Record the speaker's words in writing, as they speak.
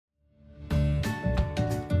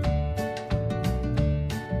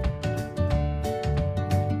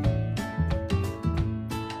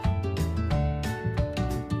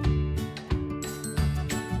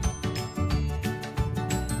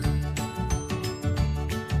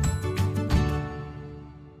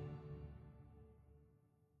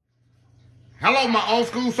Hello, my old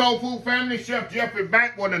school soul food family. Chef Jeff is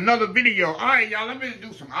back with another video. All right, y'all, let me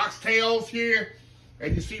do some oxtails here.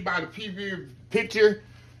 As you see by the preview picture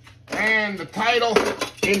and the title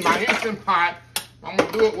in my Instant Pot, I'm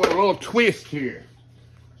going to do it with a little twist here.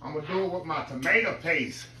 I'm going to do it with my tomato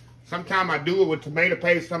paste. Sometimes I do it with tomato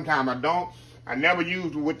paste, sometimes I don't. I never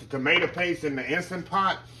use it with the tomato paste in the Instant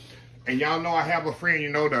Pot. And y'all know I have a friend, you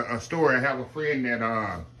know the story. I have a friend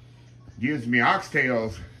that gives me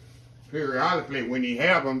oxtails periodically. When he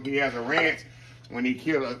have them, he has a ranch. When he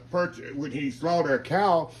when he slaughter a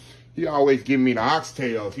cow, he always give me the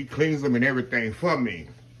oxtails. He cleans them and everything for me.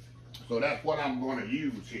 So that's what I'm going to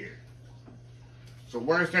use here. So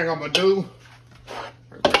first thing I'm going to do,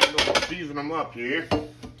 I'm going to season them up here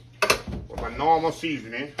with my normal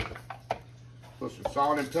seasoning. Put some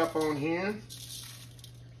salt and pepper on here.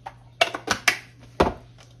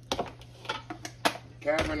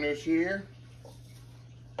 Cabbages here.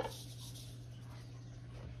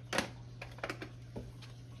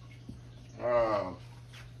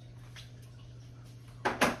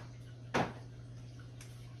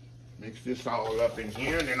 Mix this all up in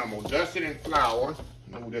here, and then I'm gonna dust it in flour.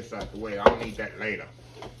 Move this out the way. I'll need that later.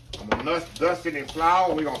 I'm gonna dust it in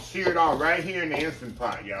flour. We're gonna sear it all right here in the Instant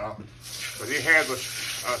Pot, y'all, because it has a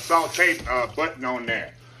saute button on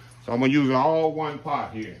there. So I'm gonna use all one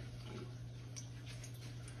pot here.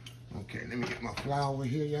 Okay, let me get my flour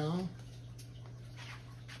here, y'all.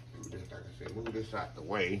 Move this, like I said, move this out the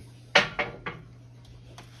way. Get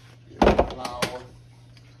my flour.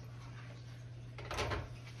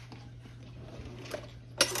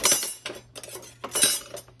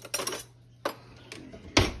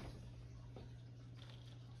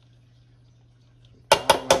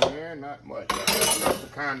 Not much, enough to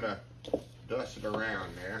kind of dust it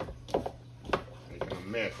around there. Making a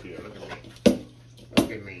mess here. Look at me.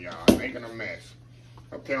 Look at me, y'all. Making a mess.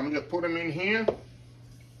 Okay, I'm gonna just put them in here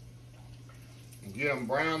and get them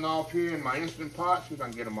browned off here in my Instant Pot. See if I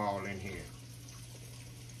can get them all in here.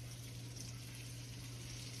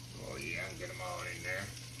 Oh yeah, I can get them all in there.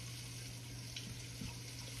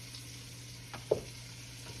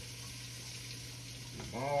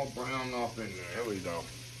 All browned off in there. There we go.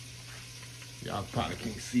 Y'all probably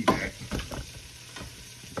can't see that.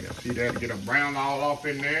 Yeah, see that? Get them brown all off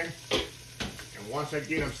in there. And once I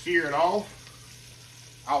get them seared off,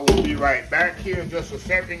 I will be right back here in just a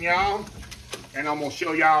second, y'all. And I'm gonna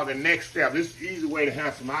show y'all the next step. This is the easy way to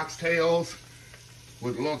have some oxtails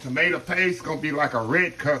with a little tomato paste. It's gonna be like a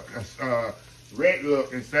red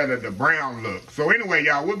look instead of the brown look. So anyway,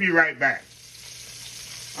 y'all, we'll be right back.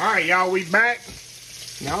 All right, y'all, we back.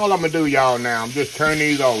 Now all I'm gonna do, y'all, now, I'm just turning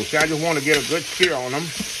these over. See, I just want to get a good sear on them.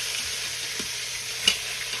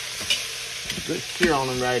 Good sear on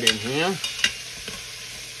them right in here.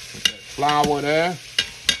 Put that flour there.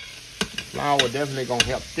 Flour definitely gonna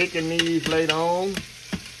help thicken these later on.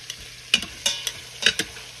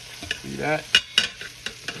 See that?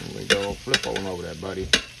 There we go. Flip on over there, buddy.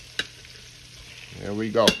 There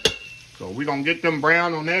we go. So we're gonna get them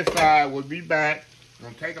brown on that side. We'll be back. We're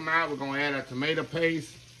gonna take them out. We're gonna add a tomato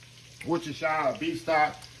paste, Worcestershire, beef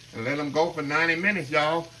stock, and let them go for 90 minutes,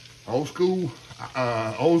 y'all. Old school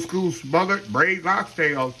smothered braised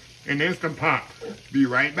oxtails in the Instant Pot. Be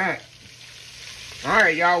right back. All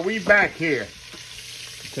right, y'all, we back here.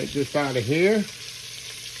 Take this out of here.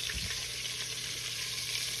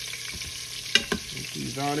 Take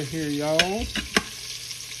these out of here, y'all.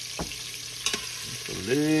 A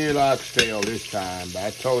little oxtail this time, but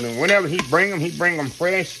I told him whenever he bring them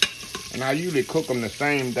fresh, and I usually cook them the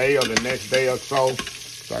same day or the next day or so.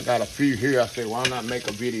 So I got a few here. I said, why not make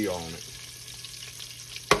a video on it?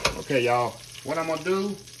 Okay, y'all, what I'm gonna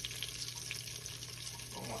do,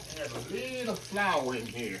 I'm gonna add a little flour in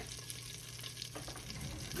here.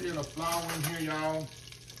 A little flour in here, y'all,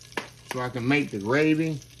 so I can make the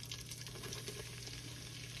gravy.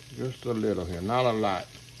 Just a little here, not a lot.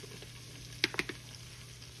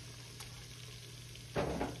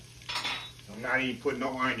 Not even put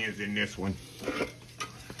no onions in this one.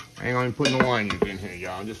 I ain't gonna even put no onions in here,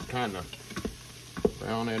 y'all. Just kind of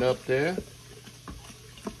brown it up there.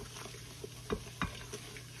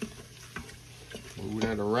 Move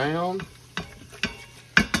that around.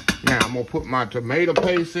 Now I'm gonna put my tomato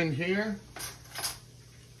paste in here.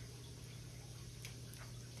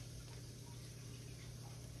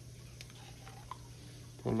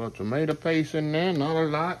 Put a little tomato paste in there, not a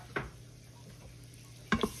lot.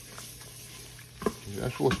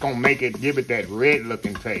 That's what's gonna make it, give it that red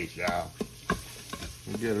looking taste, y'all.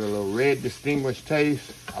 Get a little red distinguished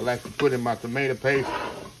taste. I like to put in my tomato paste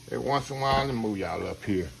every once in a while. Let me move y'all up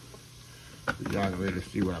here so y'all can really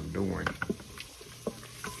see what I'm doing.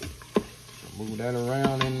 Move that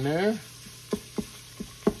around in there.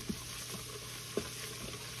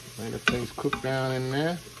 Tomato paste cook down in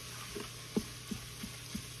there.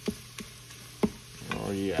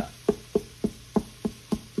 Oh yeah.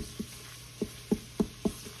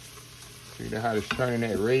 See how it's turning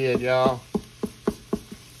that red, y'all?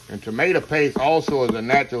 And tomato paste also is a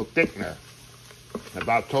natural thickener.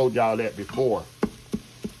 I've told y'all that before.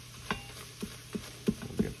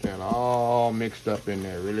 Get that all mixed up in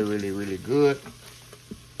there really, really, really good.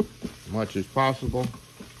 As much as possible.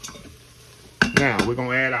 Now, we're going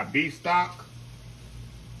to add our beef stock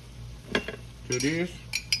to this.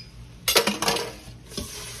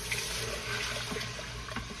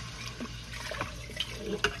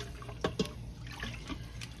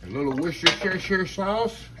 A little Worcestershire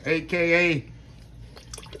sauce, aka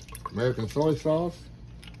American soy sauce.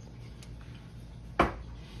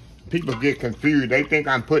 People get confused. They think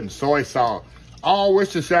I'm putting soy sauce. All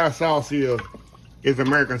Worcestershire sauce is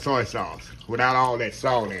American soy sauce without all that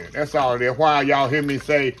salt in it. That's all it is. Why y'all hear me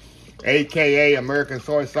say aka American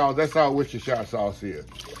soy sauce, that's all Worcestershire sauce is.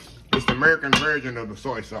 It's the American version of the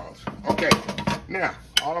soy sauce. Okay, now,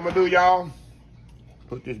 all I'm gonna do, y'all,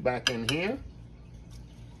 put this back in here.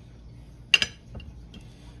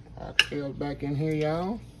 Oxtails back in here,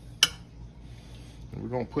 y'all. And we're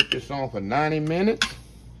gonna put this on for 90 minutes.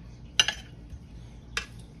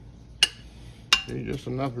 See, just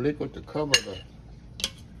enough liquid to cover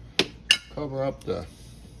up the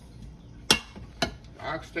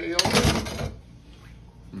oxtails.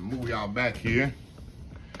 Move y'all back here.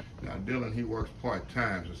 Now Dylan, he works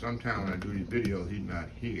part-time, so sometimes when I do these videos, he's not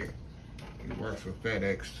here. He works for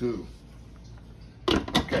FedEx too.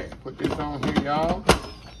 Okay, put this on here, y'all.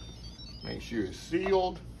 Make sure it's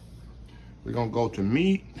sealed. We're gonna go to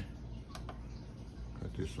meat.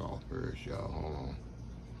 Cut this off first, y'all. Hold on.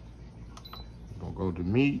 We're gonna go to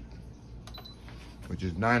meat, which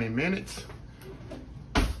is 90 minutes.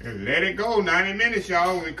 And let it go 90 minutes,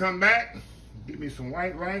 y'all. When we come back, get me some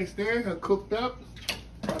white rice there, cooked up.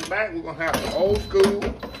 Come back, we're gonna have some old school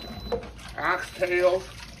oxtails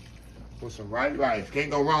with some white rice. Can't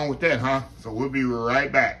go wrong with that, huh? So we'll be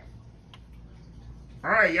right back. All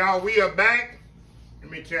right, y'all, we are back. Let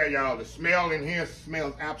me tell y'all, the smell in here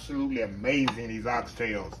smells absolutely amazing, these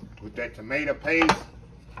oxtails, with that tomato paste.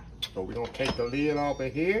 So we're gonna take the lid off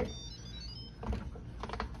of here.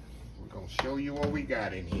 We're gonna show you what we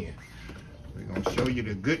got in here. We're gonna show you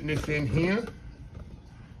the goodness in here.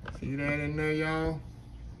 See that in there, y'all?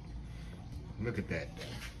 Look at that.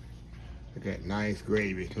 Look at that nice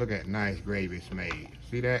gravy. Look at that nice gravy it's made.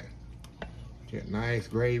 See that? That nice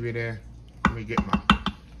gravy there. Let me get my,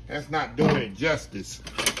 that's not doing it justice.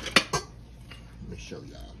 Let me show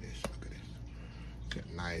y'all this. Look at this. That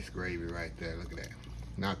nice gravy right there. Look at that.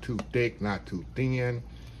 Not too thick, not too thin.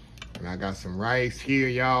 And I got some rice here,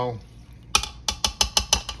 y'all,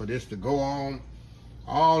 for this to go on.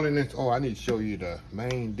 All in this. Oh, I need to show you the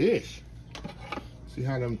main dish. See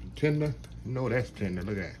how them tender? You know that's tender.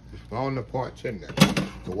 Look at that. It's falling apart tender.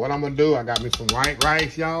 So what I'm gonna do, I got me some white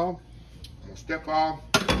rice, y'all. I'm gonna step off.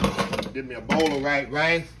 Give me a bowl of white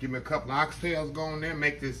rice. Give me a couple of oxtails going there.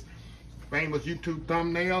 Make this famous YouTube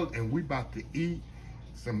thumbnail. And we about to eat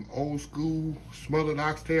some old school smothered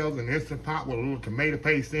oxtails in Instant Pot with a little tomato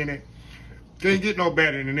paste in it. Can't get no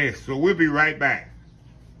better than this. So we'll be right back.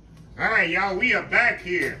 All right, y'all, we are back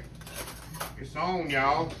here. It's on,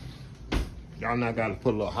 y'all. Y'all not gotta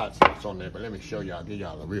put a little hot sauce on there, but let me show y'all, give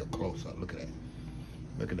y'all a real close up. Look at that.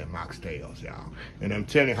 Look at them oxtails, y'all. And I'm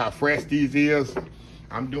telling you how fresh these is.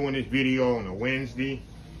 I'm doing this video on a Wednesday.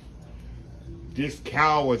 This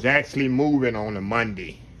cow was actually moving on a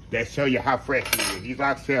Monday. That show you how fresh it is. These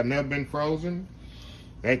oxtails never been frozen.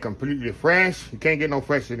 They completely fresh. You can't get no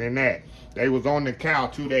fresher than that. They was on the cow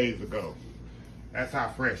 2 days ago. That's how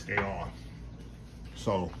fresh they are.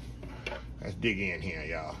 So, let's dig in here,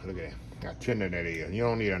 y'all. Look at that. How tender that is. You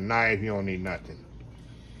don't need a knife. You don't need nothing.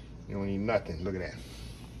 You don't need nothing. Look at that.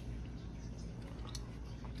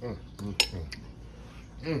 Ain't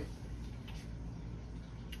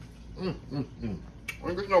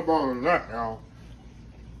get no better than that, y'all.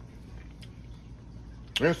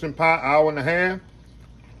 Instant Pot, hour and a half.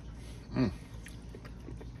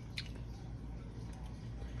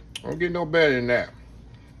 Don't get no better than that.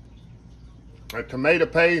 That tomato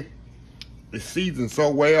paste is seasoned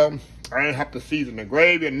so well. I ain't have to season the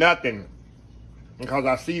gravy or nothing because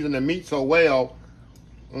I seasoned the meat so well.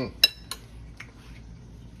 I'm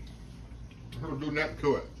gonna do nothing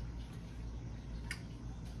to it.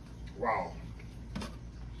 Wow.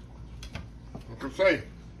 I can say,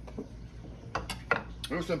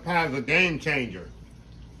 Instant Pot is a game changer.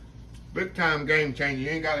 Big time game changer. You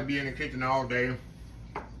ain't got to be in the kitchen all day.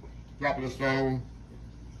 Drop it in the stove.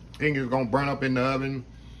 Think it's gonna burn up in the oven.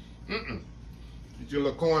 Get your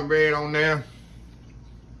little cornbread on there.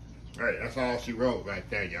 Hey, that's all she wrote right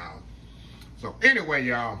there, y'all. So anyway,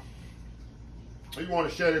 y'all, we want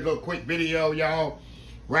to share this little quick video, y'all,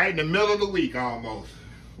 right in the middle of the week almost.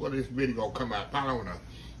 Well, this video gonna come out probably on a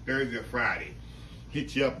Thursday or Friday.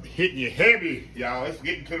 Hitting you heavy, y'all. It's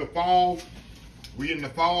getting to the fall. We in the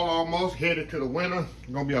fall almost, headed to the winter.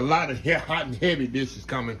 There's gonna be a lot of hot and heavy dishes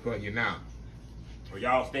coming for you now. So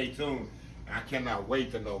y'all stay tuned. I cannot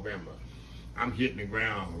wait till November. I'm hitting the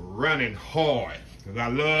ground running hard because I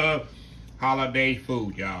love holiday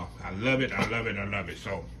food, y'all. I love it, I love it, I love it.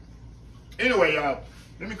 So anyway, y'all,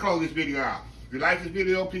 let me close this video out. If you like this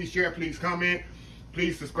video, please share, please comment,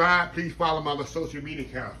 please subscribe, please follow my other social media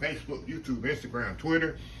accounts: Facebook, YouTube, Instagram,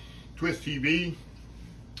 Twitter, Twitch TV,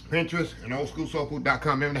 Pinterest, and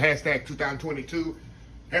oldschoolsoulfood.com. Remember the hashtag 2022,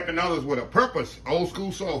 helping others with a purpose, old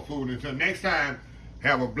school soul food. Until next time,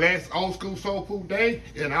 have a blessed old school soul food day,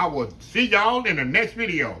 and I will see y'all in the next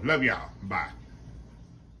video. Love y'all. Bye.